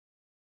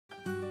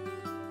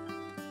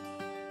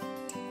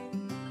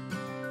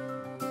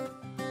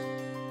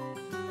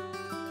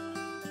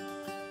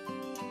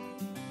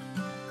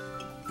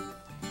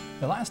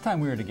The last time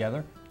we were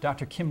together,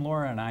 Dr. Kim,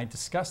 Lara, and I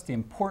discussed the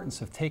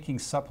importance of taking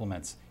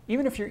supplements,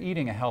 even if you're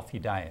eating a healthy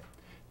diet.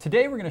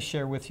 Today we're going to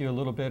share with you a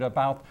little bit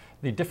about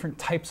the different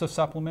types of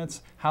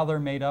supplements, how they're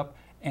made up,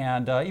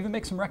 and even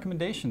make some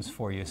recommendations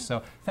for you.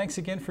 So thanks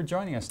again for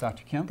joining us,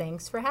 Dr. Kim.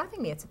 Thanks for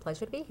having me. It's a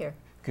pleasure to be here.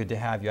 Good to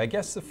have you. I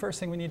guess the first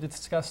thing we need to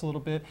discuss a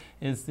little bit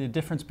is the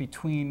difference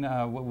between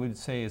what we would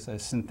say is a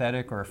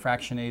synthetic or a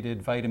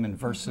fractionated vitamin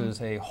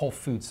versus a whole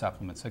food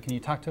supplement. So can you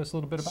talk to us a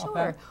little bit about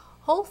that? Sure.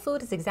 Whole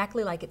food is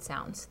exactly like it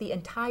sounds. The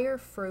entire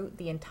fruit,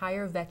 the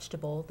entire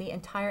vegetable, the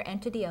entire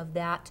entity of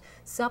that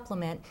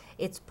supplement,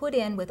 it's put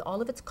in with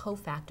all of its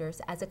cofactors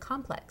as a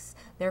complex.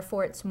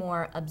 Therefore, it's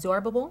more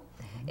absorbable,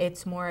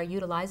 it's more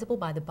utilizable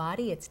by the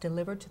body, it's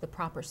delivered to the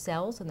proper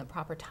cells in the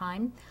proper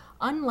time,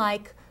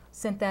 unlike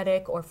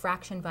synthetic or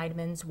fraction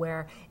vitamins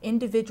where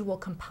individual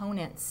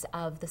components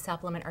of the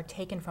supplement are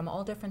taken from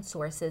all different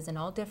sources and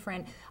all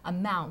different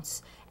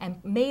amounts and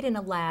made in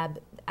a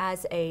lab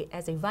as a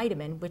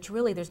vitamin, which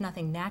really there's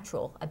nothing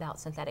natural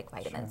about synthetic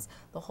vitamins.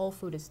 Sure. The whole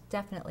food is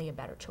definitely a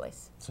better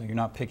choice. So you're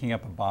not picking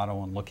up a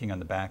bottle and looking on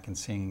the back and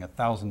seeing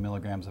 1,000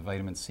 milligrams of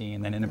vitamin C,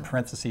 and then in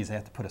parentheses they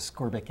have to put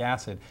ascorbic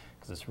acid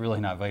because it's really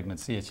not vitamin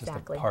C, it's just a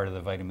part of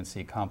the vitamin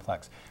C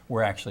complex.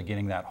 We're actually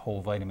getting that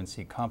whole vitamin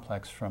C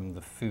complex from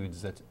the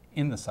foods that's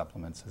in the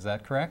supplements. Is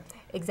that correct?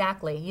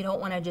 Exactly. You don't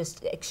want to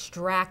just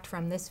extract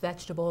from this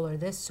vegetable or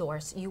this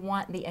source. You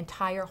want the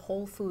entire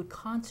whole food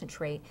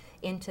concentrate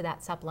into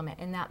that supplement,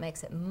 and that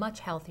makes it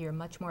much healthier,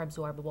 much more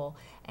absorbable,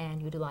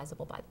 and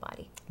utilizable by the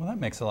body. Well, that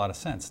makes a lot of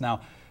sense.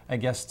 Now, I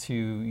guess to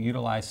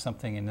utilize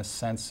something in this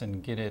sense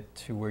and get it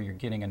to where you're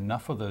getting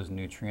enough of those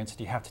nutrients,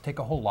 do you have to take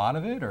a whole lot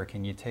of it, or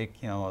can you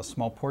take a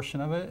small portion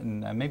of it?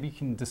 And maybe you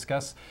can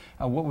discuss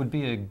what would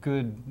be a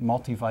good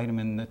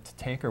multivitamin to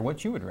take, or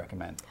what you would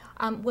recommend.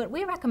 What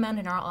we recommend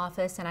in our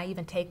office, and I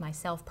even take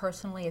myself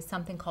personally, is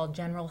something called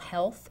General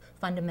Health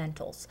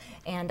Fundamentals.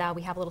 And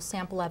we have a little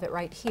sample of it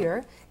right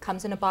here.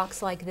 Comes in a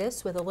box like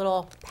this with a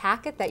little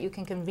packet that you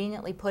can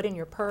conveniently put in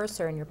your purse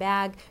or in your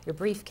bag, your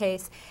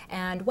briefcase.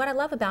 And what I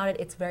love about it,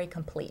 it's very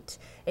complete.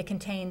 It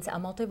contains a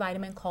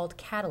multivitamin called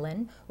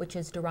catalin, which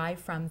is derived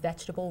from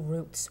vegetable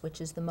roots,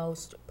 which is the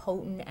most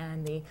potent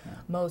and the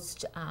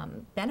most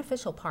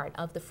beneficial part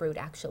of the fruit,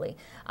 actually,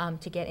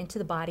 to get into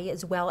the body,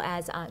 as well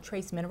as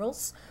trace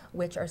minerals,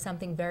 which are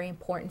something very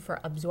important for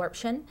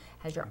absorption,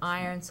 has your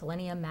iron,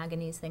 selenium,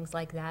 manganese, things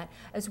like that,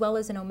 as well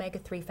as an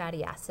omega-3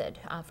 fatty acid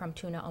from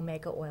tuna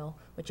omega oil,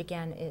 which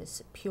again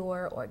is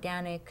pure,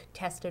 organic,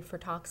 tested for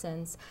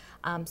toxins.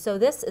 So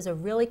this is a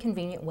really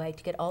convenient way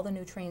to get all the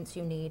nutrients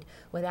you need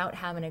without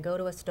having to go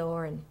to a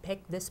store and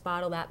pick this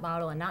bottle, that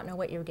bottle, and not know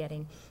what you're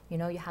getting. You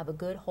know, you have a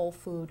good whole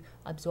food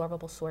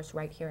absorbable source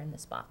right here in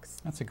this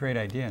box. That's a great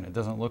idea, and it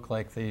doesn't look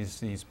like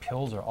these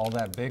pills are all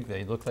that big.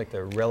 They look like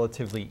they're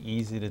relatively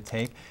easy to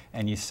take,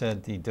 and you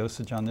said the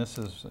dosage on this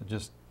is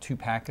just 2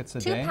 packets a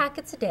day? 2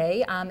 packets a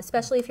day,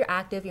 especially if you're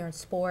active, you're in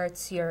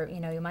sports,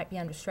 you might be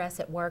under stress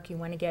at work, you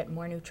want to get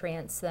more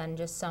nutrients than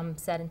just some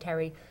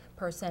sedentary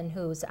person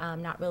who's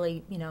not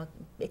really,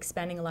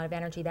 expending a lot of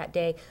energy that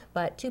day.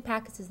 But 2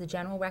 packets is the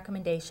general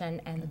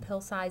recommendation, and the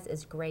pill size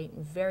is great,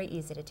 very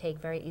easy to take,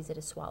 very easy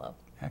to swallow.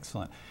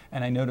 Excellent.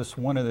 And I noticed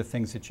one of the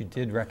things that you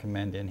did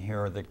recommend in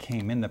here, or that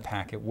came in the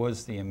packet,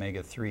 was the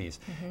omega-3s.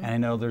 And I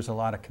know there's a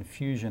lot of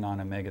confusion on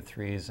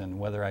omega-3s and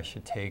whether I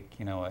should take,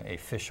 a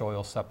fish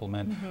oil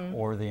supplement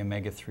or the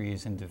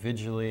omega-3s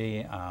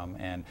individually.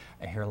 And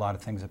I hear a lot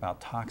of things about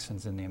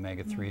toxins in the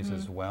omega-3s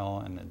as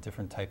well, and the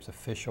different types of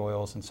fish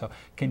oils. And so,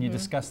 can you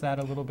discuss that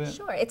a little bit?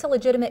 Sure. It's a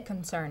legitimate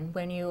concern.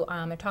 When you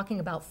are talking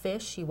about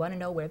fish, you want to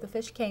know where the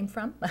fish came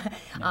from.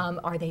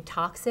 Are they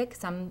toxic?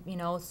 Some,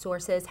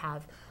 sources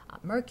have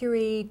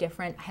mercury,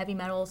 different heavy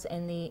metals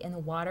in the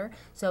water.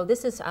 So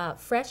this is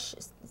fresh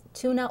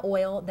tuna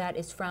oil that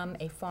is from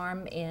a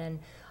farm in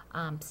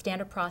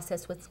Standard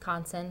Process,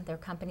 Wisconsin. Their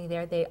company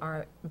there, they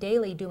are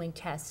daily doing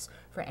tests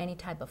for any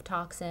type of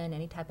toxin,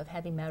 any type of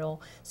heavy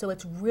metal. So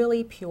it's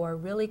really pure,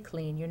 really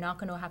clean. You're not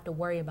going to have to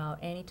worry about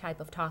any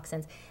type of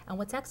toxins. And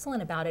what's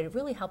excellent about it, it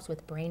really helps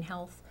with brain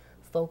health,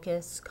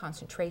 focus,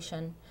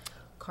 concentration,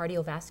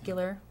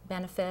 cardiovascular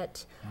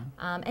benefit,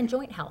 and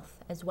joint health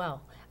as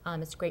well.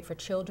 It's great for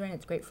children,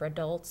 it's great for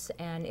adults,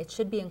 and it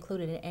should be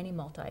included in any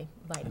multivitamin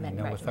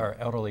regimen. With our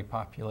elderly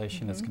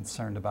population is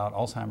concerned about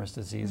Alzheimer's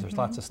disease, there's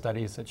lots of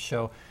studies that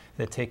show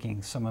that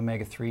taking some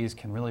omega-3s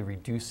can really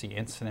reduce the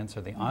incidence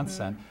or the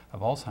onset of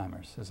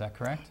Alzheimer's. Is that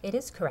correct? It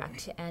is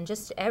correct. And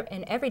just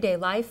in everyday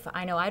life,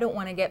 I know I don't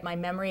want to get my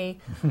memory,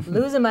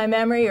 losing my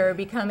memory or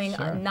becoming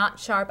not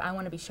sharp. I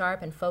want to be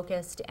sharp and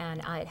focused, and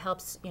it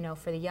helps,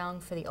 for the young,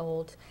 for the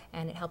old,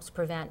 and it helps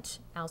prevent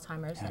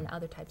Alzheimer's and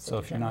other types of So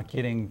if you're not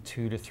getting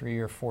 2 to 3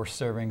 or 4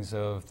 servings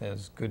of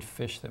those good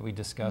fish that we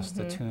discussed,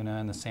 the tuna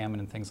and the salmon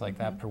and things like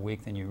that per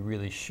week, then you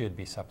really should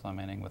be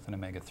supplementing with an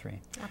omega-3.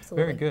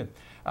 Absolutely. Very good.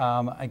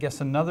 I guess guess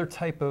another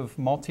type of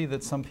multi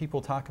that some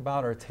people talk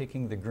about are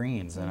taking the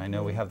greens. And I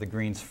know we have the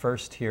greens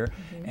first here.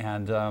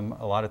 And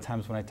a lot of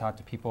times when I talk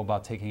to people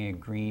about taking a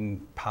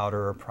green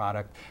powder or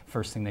product,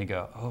 first thing they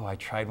go, oh, I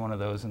tried one of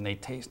those and they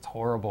taste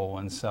horrible.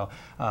 And so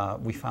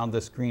we found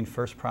this green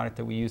first product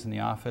that we use in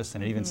the office,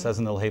 and it even says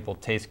on the label,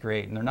 tastes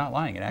great. And they're not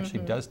lying. It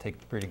actually does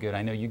taste pretty good.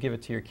 I know you give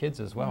it to your kids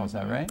as well. Is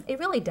that right? It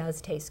really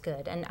does taste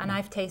good. And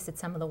I've tasted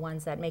some of the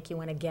ones that make you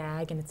want to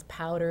gag, and it's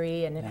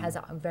powdery and it has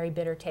a very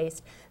bitter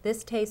taste.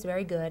 This tastes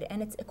very good,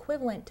 and it's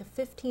equivalent to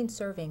 15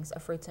 servings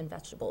of fruits and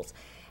vegetables.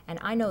 And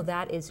I know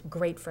that is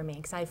great for me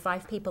because I have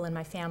 5 people in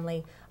my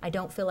family. I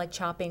don't feel like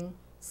chopping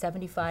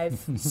 75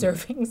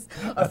 servings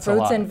of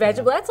fruits and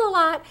vegetables. That's a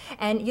lot.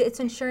 And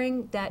it's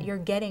ensuring that you're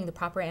getting the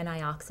proper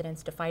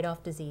antioxidants to fight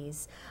off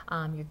disease.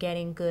 You're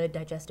getting good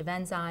digestive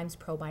enzymes,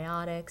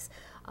 probiotics,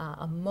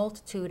 a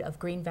multitude of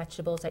green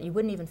vegetables that you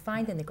wouldn't even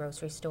find in the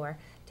grocery store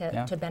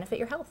to benefit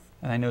your health.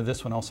 And I know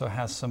this one also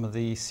has some of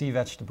the sea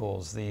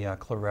vegetables, the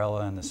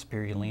chlorella and the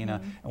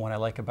spirulina. And what I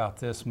like about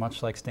this,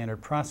 much like standard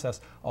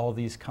process, all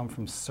these come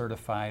from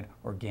certified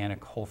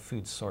organic whole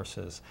food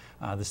sources.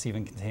 This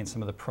even contains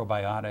some of the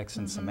probiotics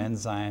and some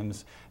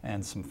enzymes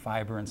and some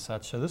fiber and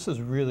such. So this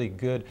is really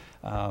good.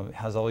 It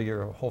has all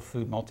your whole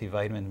food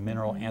multivitamin,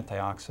 mineral,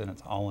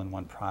 antioxidants all in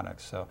one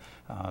product. So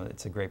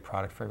it's a great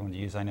product for everyone to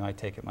use. I know I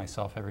take it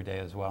myself every day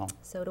as well.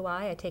 So do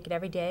I. I take it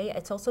every day.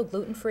 It's also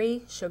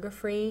gluten-free,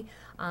 sugar-free,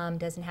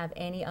 doesn't have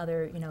any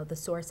other, the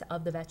source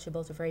of the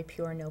vegetables are very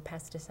pure, no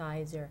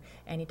pesticides or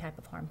any type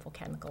of harmful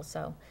chemicals.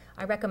 So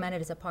I recommend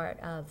it as a part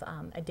of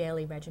a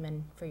daily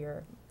regimen for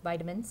your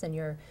vitamins and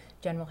your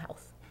general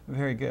health.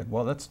 Very good.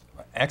 Well, that's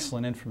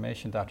excellent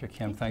information, Dr.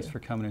 Kim. Thanks for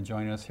coming and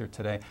joining us here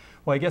today.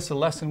 Well, I guess the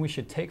lesson we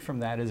should take from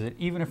that is that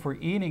even if we're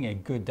eating a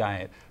good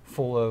diet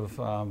full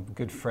of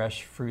good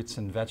fresh fruits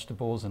and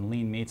vegetables and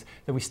lean meats,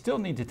 that we still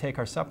need to take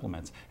our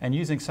supplements. And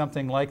using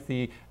something like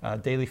the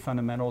Daily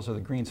Fundamentals or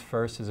the Greens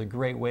First is a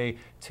great way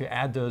to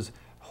add those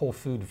whole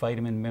food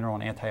vitamin, mineral,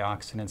 and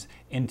antioxidants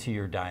into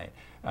your diet.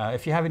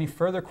 If you have any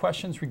further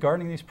questions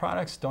regarding these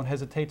products, don't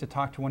hesitate to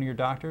talk to one of your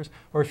doctors.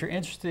 Or if you're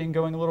interested in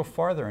going a little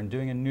farther and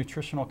doing a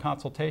nutritional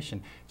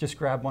consultation, just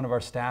grab one of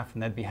our staff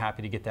and they'd be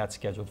happy to get that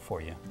scheduled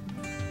for you.